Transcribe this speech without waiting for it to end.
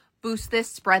Boost this,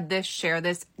 spread this, share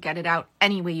this, get it out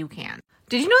any way you can.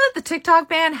 Did you know that the TikTok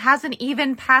ban hasn't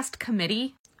even passed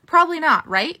committee? Probably not,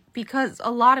 right? Because a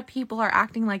lot of people are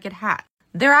acting like it has.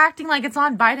 They're acting like it's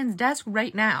on Biden's desk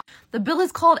right now. The bill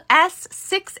is called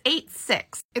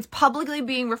S686. It's publicly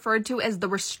being referred to as the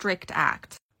Restrict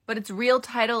Act, but its real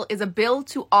title is a bill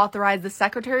to authorize the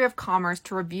Secretary of Commerce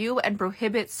to review and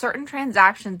prohibit certain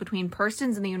transactions between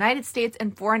persons in the United States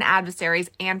and foreign adversaries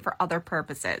and for other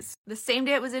purposes. The same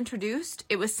day it was introduced,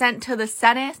 it was sent to the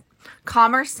Senate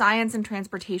Commerce, Science, and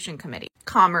Transportation Committee.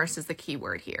 Commerce is the key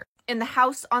word here. In the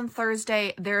House on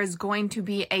Thursday, there is going to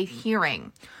be a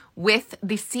hearing with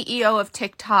the CEO of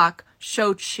TikTok,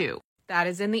 Shou Chew. That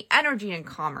is in the Energy and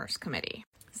Commerce Committee.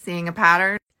 Seeing a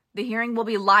pattern? The hearing will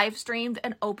be live streamed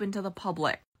and open to the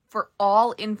public. For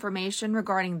all information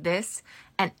regarding this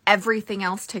and everything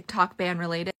else TikTok ban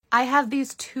related, I have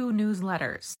these 2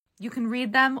 newsletters. You can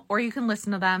read them or you can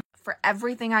listen to them. For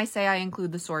everything I say, I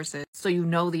include the sources, so you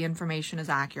know the information is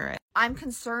accurate. I'm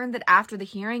concerned that after the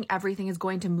hearing, everything is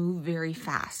going to move very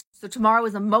fast. So tomorrow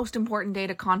is the most important day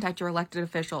to contact your elected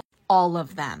official, all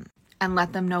of them, and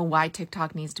let them know why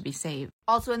TikTok needs to be saved.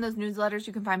 Also in those newsletters,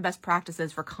 you can find best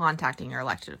practices for contacting your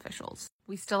elected officials.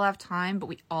 We still have time, but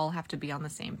we all have to be on the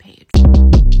same page.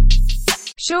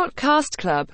 Shortcast Club.